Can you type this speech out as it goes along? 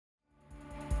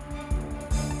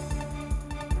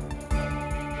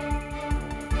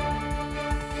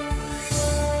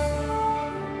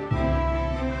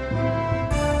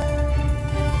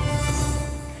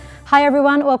Hi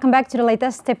everyone, welcome back to the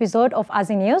latest episode of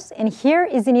ASEAN News, and here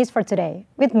is the news for today.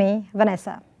 With me,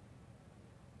 Vanessa.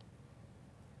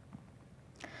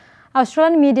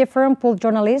 Australian media firm pulled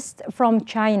journalists from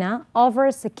China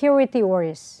over security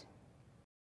worries.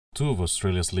 Two of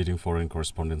Australia's leading foreign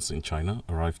correspondents in China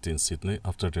arrived in Sydney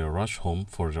after they rushed home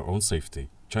for their own safety.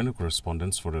 China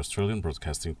correspondents for the Australian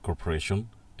Broadcasting Corporation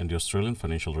and the Australian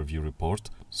Financial Review report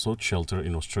sought shelter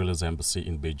in Australia's embassy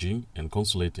in Beijing and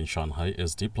consulate in Shanghai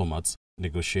as diplomats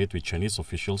negotiate with Chinese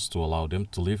officials to allow them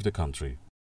to leave the country.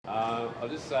 I'll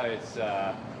just say it's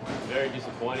very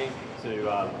disappointing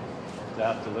to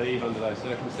have to leave under those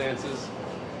circumstances,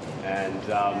 and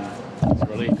it's a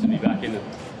relief to be back in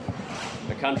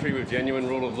a country with genuine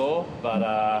rule of law,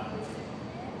 but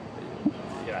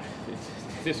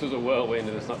this was a whirlwind,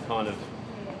 and it's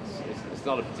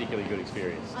not a particularly good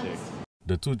experience too.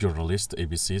 The two journalists,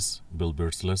 ABC's Bill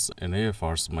Birtles and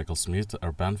AFR's Michael Smith,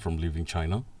 are banned from leaving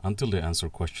China until they answer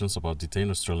questions about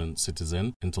detained Australian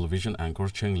citizen and television anchor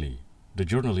Cheng Li. The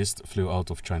journalist flew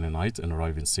out of China night and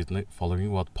arrived in Sydney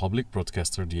following what public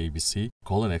broadcaster the ABC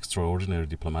called an extraordinary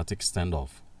diplomatic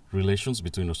standoff. Relations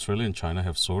between Australia and China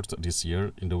have soared this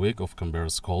year in the wake of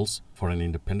Canberra's calls for an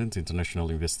independent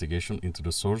international investigation into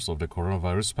the source of the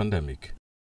coronavirus pandemic.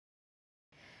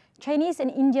 Chinese and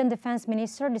Indian defense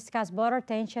ministers discussed border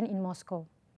tension in Moscow.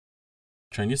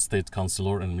 Chinese State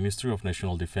Councillor and Ministry of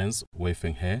National Defense Wei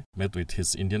Fenghe met with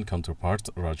his Indian counterpart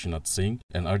Rajnath Singh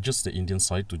and urged the Indian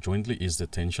side to jointly ease the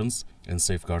tensions and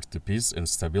safeguard the peace and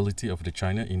stability of the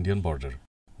China-Indian border.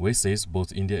 Wei says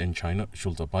both India and China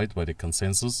should abide by the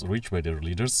consensus reached by their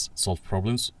leaders, solve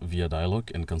problems via dialogue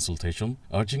and consultation,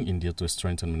 urging India to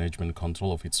strengthen management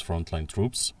control of its frontline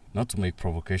troops, not to make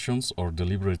provocations or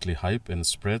deliberately hype and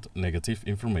spread negative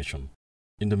information.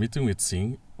 In the meeting with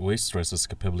Singh, Wei stresses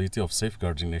capability of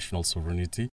safeguarding national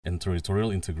sovereignty and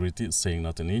territorial integrity, saying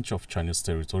not an inch of China's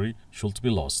territory should be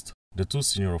lost. The two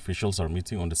senior officials are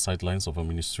meeting on the sidelines of a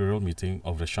ministerial meeting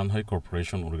of the Shanghai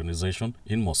Cooperation Organization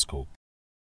in Moscow.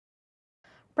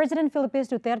 President Philippines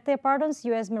Duterte pardons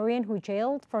U.S. Marine who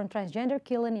jailed for transgender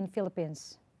killing in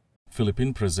Philippines.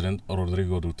 Philippine President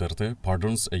Rodrigo Duterte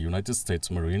pardons a United States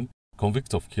Marine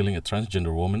convicted of killing a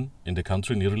transgender woman in the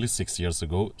country nearly 6 years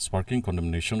ago, sparking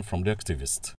condemnation from the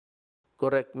activist.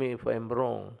 Correct me if I'm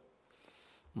wrong,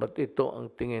 but ito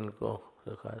ang tingin ko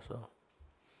sa kaso.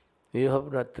 You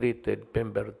have not treated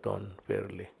Pemberton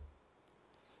fairly.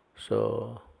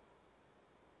 So,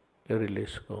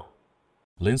 i-release ko.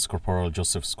 Lance Corporal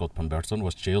Joseph Scott Pemberton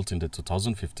was jailed in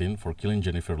 2015 for killing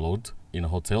Jennifer Lode in a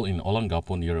hotel in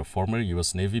Olongapo near a former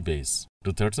U.S. Navy base.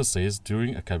 Duterte says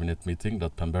during a cabinet meeting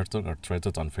that Pemberton are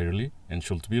treated unfairly and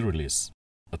should be released.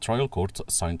 A trial court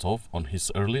signed off on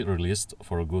his early release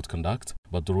for good conduct,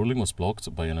 but the ruling was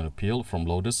blocked by an appeal from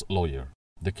Lode's lawyer.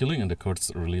 The killing and the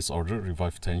court's release order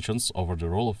revived tensions over the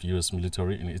role of U.S.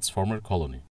 military in its former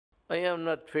colony. I am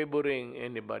not favoring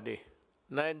anybody,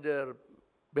 neither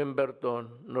Pemberton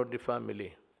nor the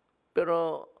family.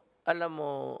 Pero alam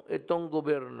mo, itong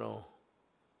gobyerno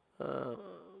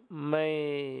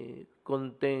may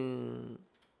konting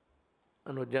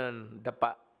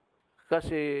dapa.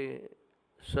 Kasi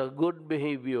sa good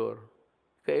behavior,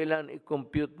 kailan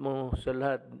i-compute mo sa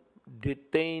lahat,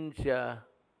 detained siya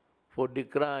for the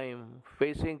crime,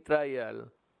 facing trial,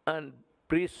 and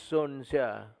prison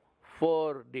siya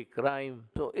for the crime.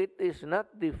 So it is not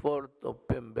the fault of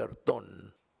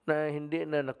Pemberton na hindi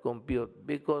na na-compute,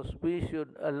 because we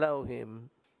should allow him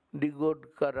the good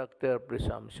character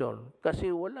presumption.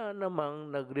 Kasi wala namang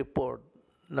nag-report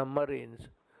na Marines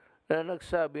na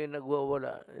nagsabi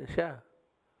nagwawala siya.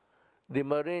 The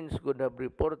Marines could have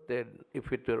reported,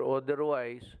 if it were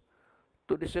otherwise,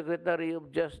 to the Secretary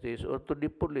of Justice or to the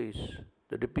police,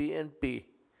 to the PNP,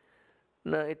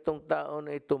 na itong tao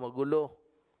na ito magulo.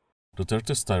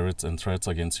 Duterte's tirades and threats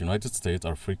against the United States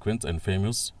are frequent and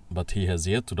famous, but he has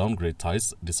yet to downgrade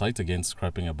ties, decide against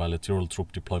scrapping a bilateral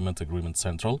troop deployment agreement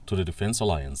central to the Defense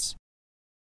Alliance.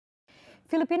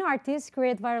 Filipino artists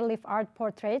create viral leaf art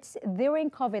portraits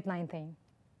during COVID-19.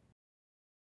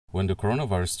 When the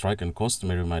coronavirus struck and cost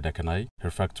Mary Mai Dakanay her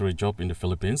factory job in the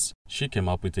Philippines, she came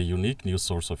up with a unique new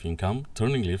source of income,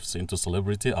 turning leaves into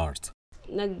celebrity art.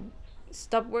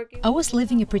 I was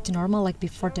living a pretty normal like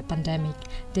before the pandemic.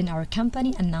 Then our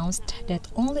company announced that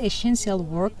only essential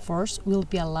workforce will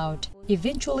be allowed.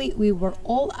 Eventually, we were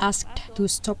all asked to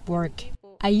stop work.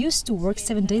 I used to work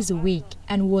 7 days a week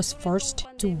and was forced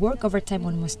to work overtime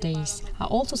on most days. I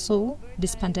also saw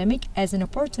this pandemic as an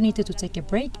opportunity to take a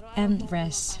break and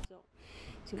rest.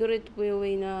 Siguro ito po yung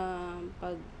way na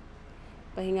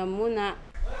pagpahinga muna.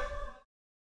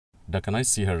 Dak and I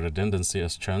see her redundancy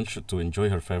as chance to enjoy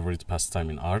her favorite pastime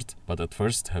in art, but at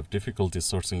first have difficulty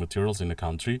sourcing materials in the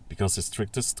country because of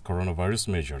strictest coronavirus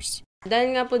measures.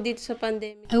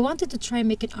 I wanted to try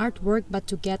making artwork, but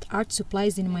to get art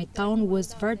supplies in my town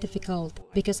was very difficult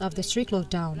because of the strict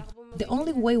lockdown. The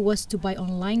only way was to buy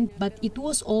online, but it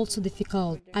was also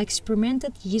difficult. I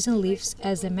experimented using leaves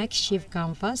as a makeshift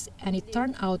canvas and it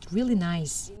turned out really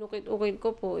nice.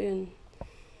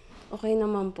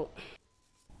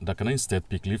 Dakana instead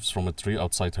picked leaves from a tree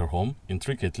outside her home,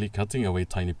 intricately cutting away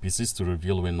tiny pieces to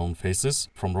reveal well-known faces,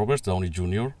 from Robert Downey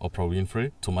Jr., Oprah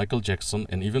Winfrey, to Michael Jackson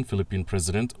and even Philippine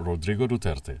President Rodrigo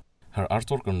Duterte. Her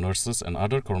artwork on nurses and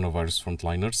other coronavirus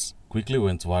frontliners quickly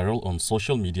went viral on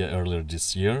social media earlier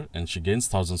this year, and she gains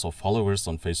thousands of followers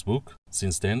on Facebook.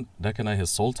 Since then, Dakana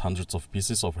has sold hundreds of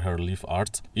pieces of her leaf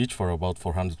art, each for about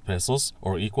 400 pesos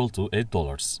or equal to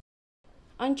 $8.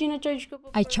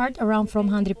 I charge around from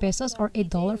 100 pesos or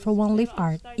 $8 for one leaf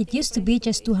art. It used to be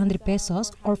just 200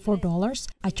 pesos or $4.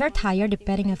 I charge higher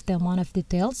depending on the amount of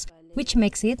details, which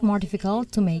makes it more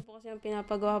difficult to make.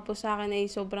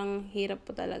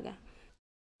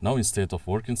 Now, instead of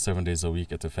working 7 days a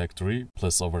week at a factory,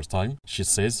 plus overtime, she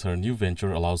says her new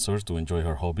venture allows her to enjoy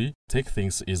her hobby, take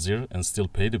things easier and still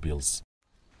pay the bills.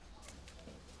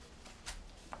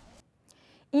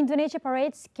 Indonesia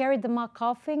parades carried the mock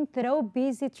coughing through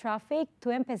busy traffic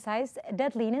to emphasize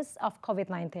deadliness of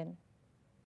COVID-19.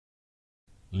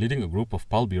 Leading a group of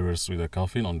pallbearers with a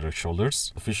coffin on their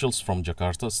shoulders, officials from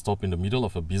Jakarta stop in the middle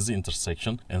of a busy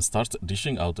intersection and start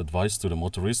dishing out advice to the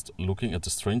motorist looking at the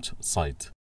strange sight,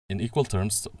 in equal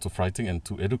terms to frighten and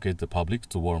to educate the public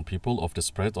to warn people of the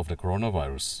spread of the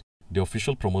coronavirus. The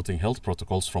official promoting health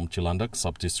protocols from Cilandak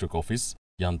Sub-District Office,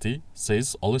 Yanti,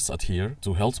 says always adhere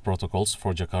to health protocols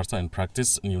for Jakarta and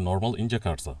practice new normal in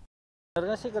Jakarta.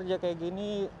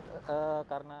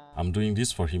 I'm doing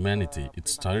this for humanity.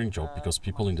 It's a tiring job because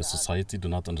people in the society do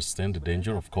not understand the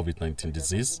danger of COVID-19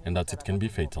 disease and that it can be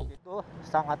fatal.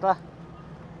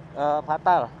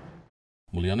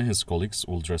 Mulyana and his colleagues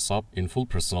will dress up in full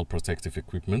personal protective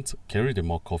equipment, carry the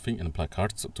mock coughing and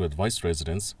placards to advise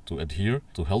residents to adhere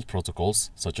to health protocols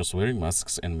such as wearing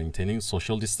masks and maintaining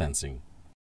social distancing.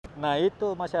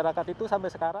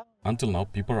 Until now,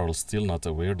 people are still not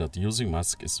aware that using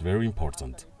masks is very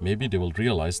important. Maybe they will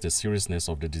realize the seriousness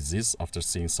of the disease after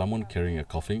seeing someone carrying a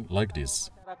coughing like this.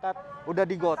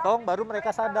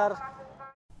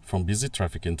 From busy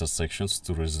traffic intersections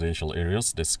to residential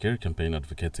areas, the SCARE campaign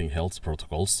advocating health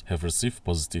protocols have received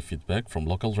positive feedback from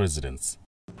local residents.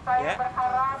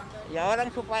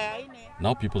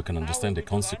 Now people can understand the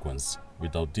consequence.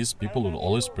 Without this, people will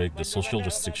always break the social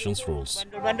restrictions rules.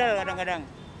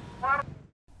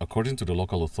 According to the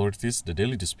local authorities, the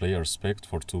daily display are expected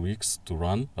for 2 weeks to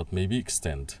run, but maybe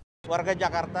extend.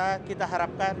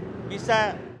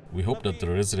 We hope that the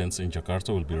residents in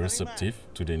Jakarta will be receptive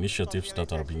to the initiatives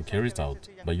that are being carried out.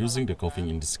 By using the coughing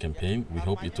in this campaign, we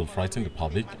hope it will frighten the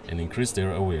public and increase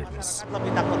their awareness.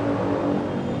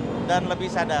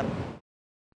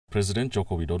 President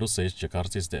Joko Widodo says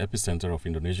Jakarta is the epicenter of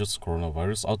Indonesia's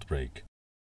coronavirus outbreak.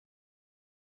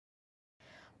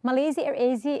 Malaysia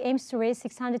AirAsia aims to raise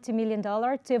 $602 million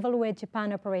to evaluate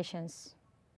Japan operations.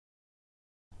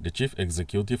 The chief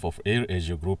executive of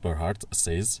AirAsia Group, Berhard,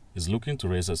 says is looking to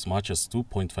raise as much as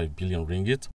 2.5 billion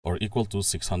ringgit or equal to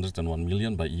 601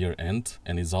 million by year-end,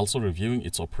 and is also reviewing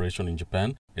its operation in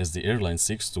Japan as the airline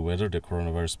seeks to weather the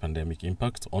coronavirus pandemic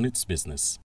impact on its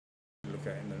business. Look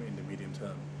at in the medium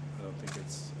term, I don't think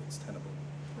it's tenable.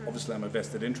 Obviously, I'm a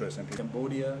vested interest in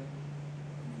Cambodia.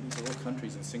 These are all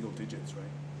countries in single digits,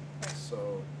 right?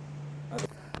 So,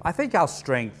 I think our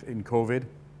strength in COVID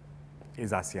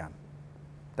is ASEAN.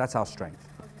 That's our strength.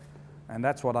 And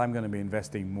that's what I'm going to be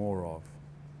investing more of,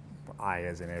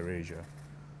 as in AirAsia.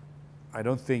 I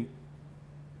don't think,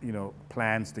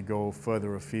 plans to go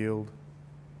further afield.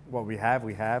 What we have.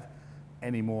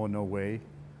 Anymore, no way.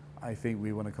 I think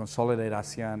we want to consolidate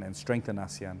ASEAN and strengthen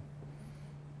ASEAN.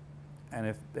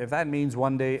 And if that means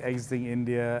one day exiting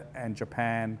India and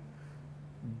Japan,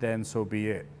 then so be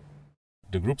it.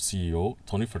 The group CEO,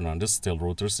 Tony Fernandez, told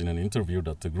Reuters in an interview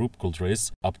that the group could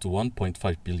raise up to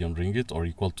 1.5 billion ringgit or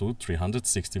equal to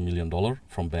 $360 million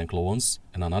from bank loans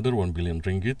and another 1 billion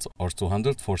ringgit or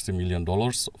 $240 million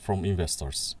from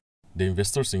investors. The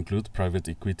investors include private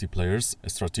equity players,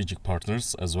 strategic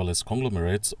partners, as well as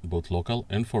conglomerates, both local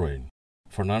and foreign.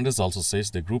 Fernandez also says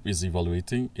the group is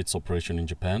evaluating its operation in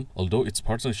Japan, although its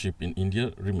partnership in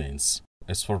India remains.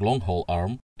 As for long-haul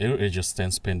arm, AirAsia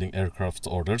stands pending aircraft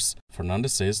orders.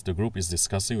 Fernandez says the group is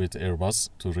discussing with Airbus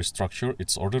to restructure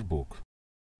its order book.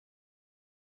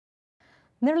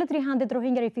 Nearly 300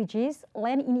 Rohingya refugees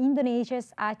land in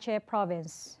Indonesia's Aceh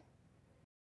province.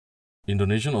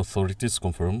 Indonesian authorities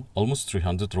confirm almost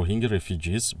 300 Rohingya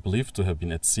refugees believed to have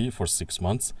been at sea for 6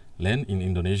 months land in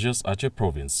Indonesia's Aceh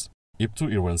province.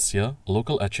 Ibtu Irwansyah, a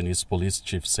local Acehnese police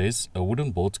chief, says a wooden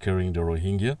boat carrying the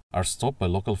Rohingya are stopped by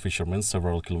local fishermen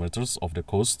several kilometers off the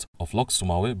coast of Lok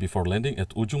Sumawe before landing at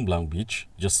Ujung Blang beach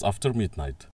just after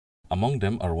midnight. Among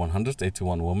them are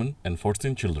 181 women and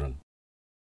 14 children.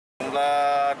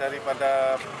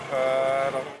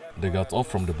 They got off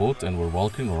from the boat and were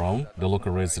walking around. The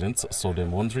local residents saw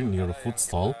them wandering near a food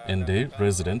stall and they,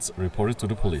 residents, reported to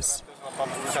the police.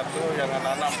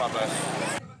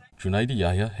 Junaidi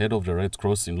Yahya, head of the Red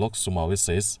Cross in Lok Sumawe,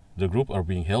 says the group are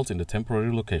being held in the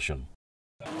temporary location.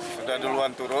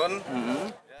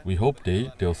 We hope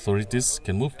the authorities,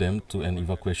 can move them to an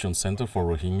evacuation center for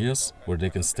Rohingyas where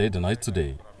they can stay the night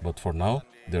today. But for now,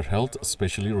 their health,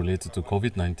 especially related to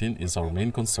COVID-19, is our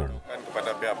main concern.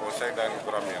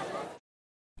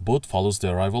 Boat follows the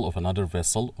arrival of another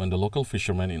vessel when the local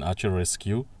fishermen in Aceh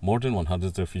rescue more than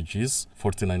 100 refugees,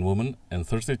 49 women and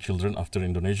 30 children after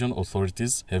Indonesian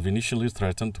authorities have initially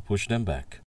threatened to push them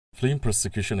back. Fleeing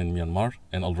persecution in Myanmar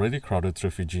and already crowded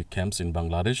refugee camps in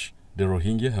Bangladesh, the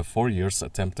Rohingya have 4 years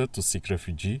attempted to seek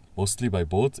refuge, mostly by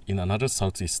boat, in another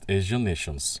Southeast Asian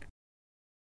nations.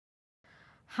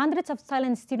 Hundreds of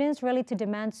Thailand students rally to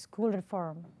demand school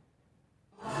reform.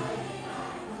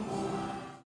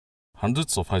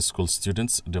 Hundreds of high school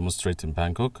students demonstrate in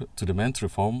Bangkok to demand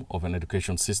reform of an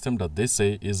education system that they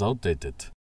say is outdated.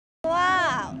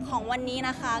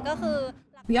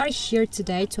 We are here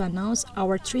today to announce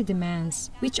our 3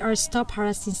 demands, which are stop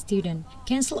harassing students,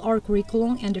 cancel our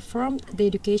curriculum and reform the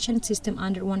education system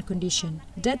under one condition,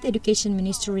 that the education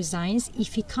minister resigns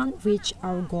if he can't reach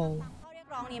our goal.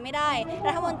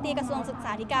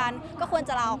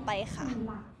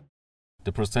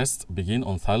 The protests begin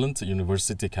on Thailand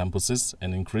university campuses,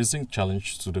 an increasing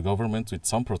challenge to the government, with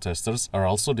some protesters are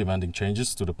also demanding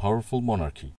changes to the powerful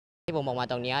monarchy.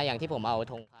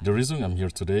 The reason I'm here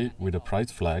today with a pride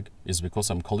flag is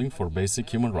because I'm calling for basic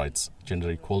human rights,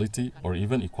 gender equality, or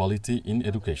even equality in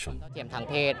education.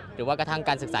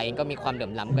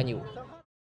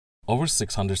 Over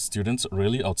 600 students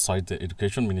rally outside the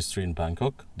Education Ministry in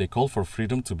Bangkok. They call for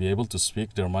freedom to be able to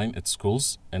speak their mind at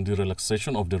schools and the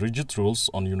relaxation of the rigid rules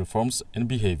on uniforms and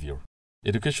behavior.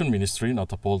 Education Ministry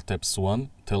Natapol Tep Suan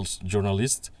tells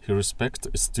journalists he respects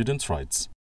students' rights.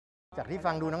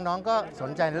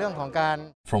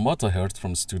 From what I heard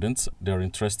from students, they are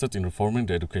interested in reforming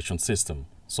the education system.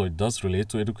 So it does relate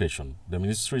to education. The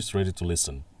ministry is ready to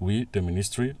listen. We, the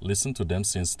ministry, listened to them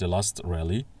since the last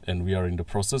rally, and we are in the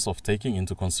process of taking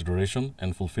into consideration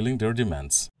and fulfilling their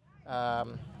demands.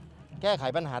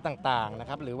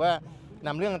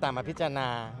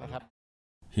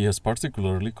 He has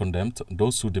particularly condemned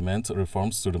those who demand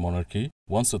reforms to the monarchy,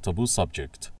 once a taboo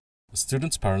subject.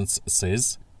 Students' parents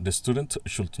says the student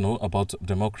should know about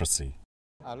democracy.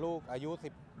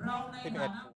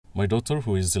 My daughter,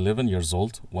 who is 11 years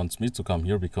old, wants me to come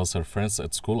here because her friends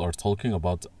at school are talking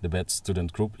about the bad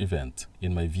student group event.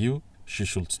 In my view, she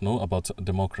should know about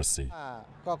democracy.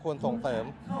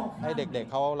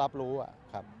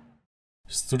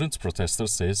 Student protester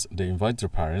says they invite their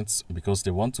parents because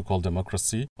they want to call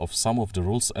democracy of some of the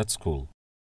rules at school.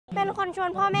 I'm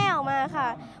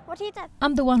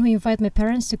the one who invited my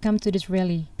parents to come to this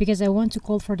rally because I want to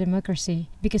call for democracy,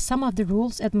 because some of the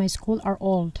rules at my school are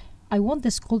old. I want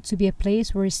the school to be a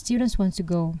place where students want to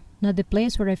go, not the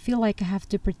place where I feel like I have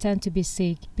to pretend to be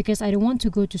sick because I don't want to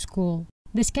go to school.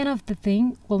 This kind of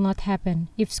thing will not happen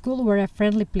if school were a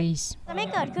friendly place.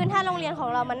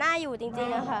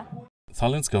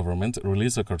 Thailand's government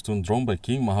released a cartoon drawn by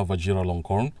King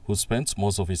Mahavajiralongkorn, who spends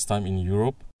most of his time in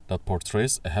Europe, that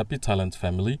portrays a happy Thailand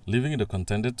family living in a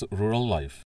contented rural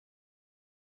life.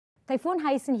 Typhoon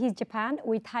Haisen hit Japan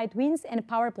with high winds and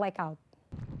power blackout.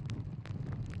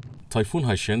 Typhoon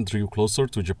Haisen drew closer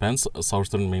to Japan's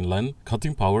southern mainland,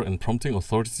 cutting power and prompting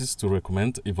authorities to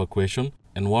recommend evacuation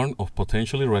and warn of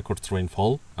potentially record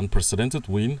rainfall, unprecedented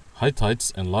wind, high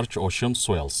tides and large ocean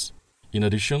swells. In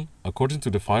addition, according to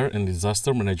the Fire and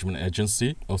Disaster Management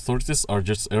Agency, authorities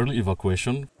urged early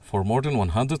evacuation for more than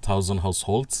 100,000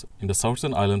 households in the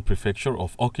southern island prefecture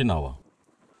of Okinawa.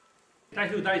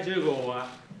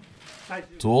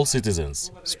 To all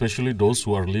citizens, especially those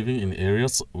who are living in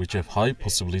areas which have high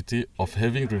possibility of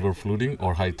having river flooding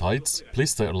or high tides,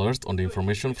 please stay alert on the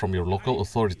information from your local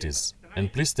authorities.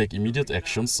 And please take immediate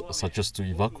actions such as to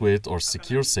evacuate or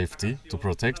secure safety to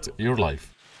protect your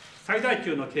life.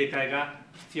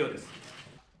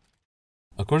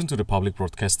 According to the public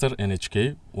broadcaster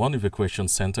NHK, one evacuation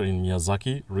center in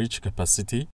Miyazaki reached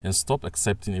capacity and stopped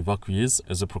accepting evacuees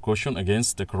as a precaution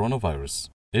against the coronavirus.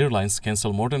 Airlines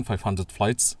canceled more than 500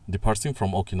 flights departing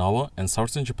from Okinawa and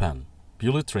southern Japan.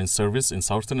 Bullet train service in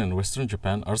southern and western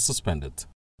Japan are suspended.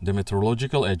 The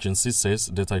meteorological agency says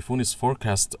the typhoon is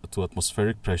forecast to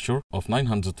atmospheric pressure of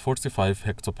 945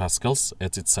 hectopascals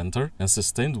at its center and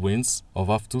sustained winds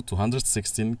of up to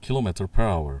 216 km per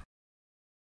hour.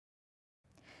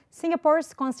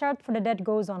 Singapore's Concert for the Dead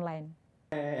goes online.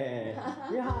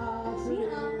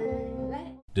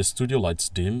 The studio lights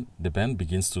dim, the band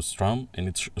begins to strum, and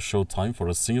it's showtime for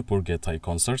a Singapore Getai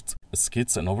concert,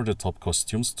 skits and over-the-top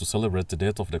costumes to celebrate the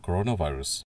death of the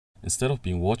coronavirus. Instead of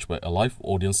being watched by a live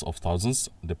audience of thousands,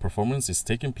 the performance is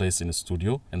taking place in a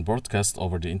studio and broadcast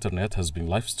over the internet has been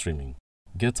live streaming.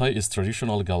 Getai is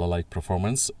traditional gala-like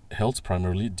performance held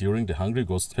primarily during the Hungry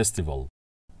Ghost Festival.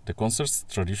 The concerts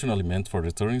traditionally meant for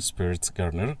returning spirits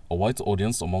garner a wide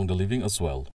audience among the living as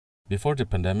well. Before the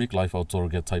pandemic, live outdoor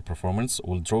Getai performance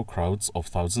will draw crowds of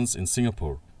thousands in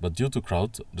Singapore, but due to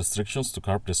crowd restrictions to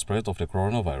curb the spread of the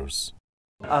coronavirus.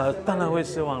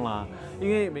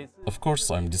 Of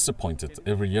course, I'm disappointed.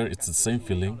 Every year it's the same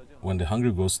feeling. When the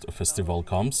Hungry Ghost Festival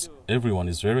comes, everyone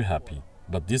is very happy.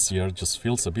 But this year just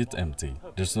feels a bit empty.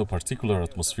 There's no particular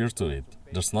atmosphere to it.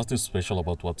 There's nothing special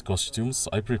about what costumes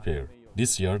I prepare.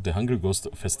 This year, the Hungry Ghost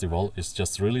Festival is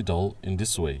just really dull in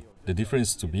this way. The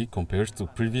difference to be compared to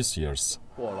previous years.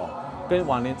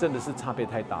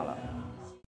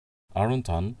 Aaron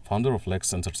Tan, founder of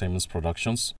Lex Entertainment's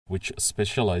Productions, which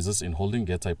specializes in holding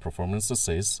Getai performances,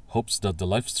 says, hopes that the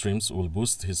live streams will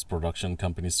boost his production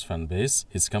company's fan base.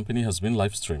 His company has been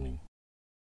live streaming.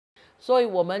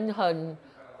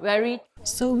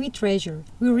 So we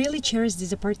really cherish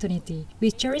this opportunity. We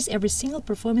cherish every single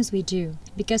performance we do,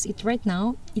 because right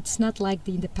now, it's not like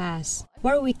in the past,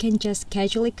 where we can just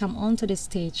casually come onto the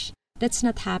stage. That's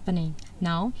not happening.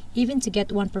 Now, even to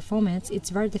get one performance,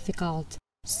 it's very difficult.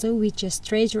 So we just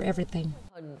treasure everything.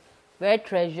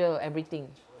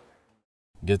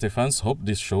 Getai fans hope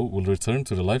this show will return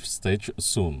to the live stage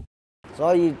soon.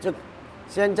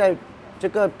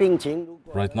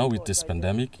 Right now with this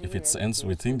pandemic, if it ends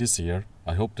within this year,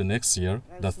 I hope the next year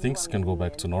that things can go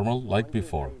back to normal like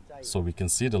before, so we can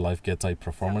see the live Getai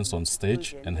performance on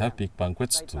stage and have big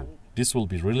banquets too. This will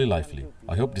be really lively.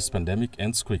 I hope this pandemic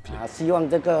ends quickly.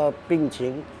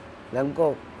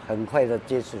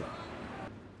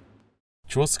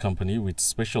 Chua's company, which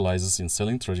specializes in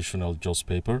selling traditional joss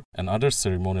paper and other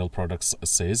ceremonial products,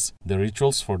 says the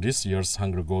rituals for this year's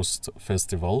Hungry Ghost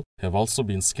Festival have also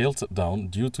been scaled down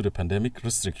due to the pandemic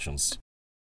restrictions.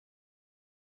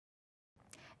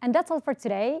 And that's all for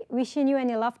today. Wishing you and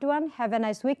your loved one have a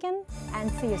nice weekend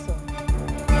and see you soon.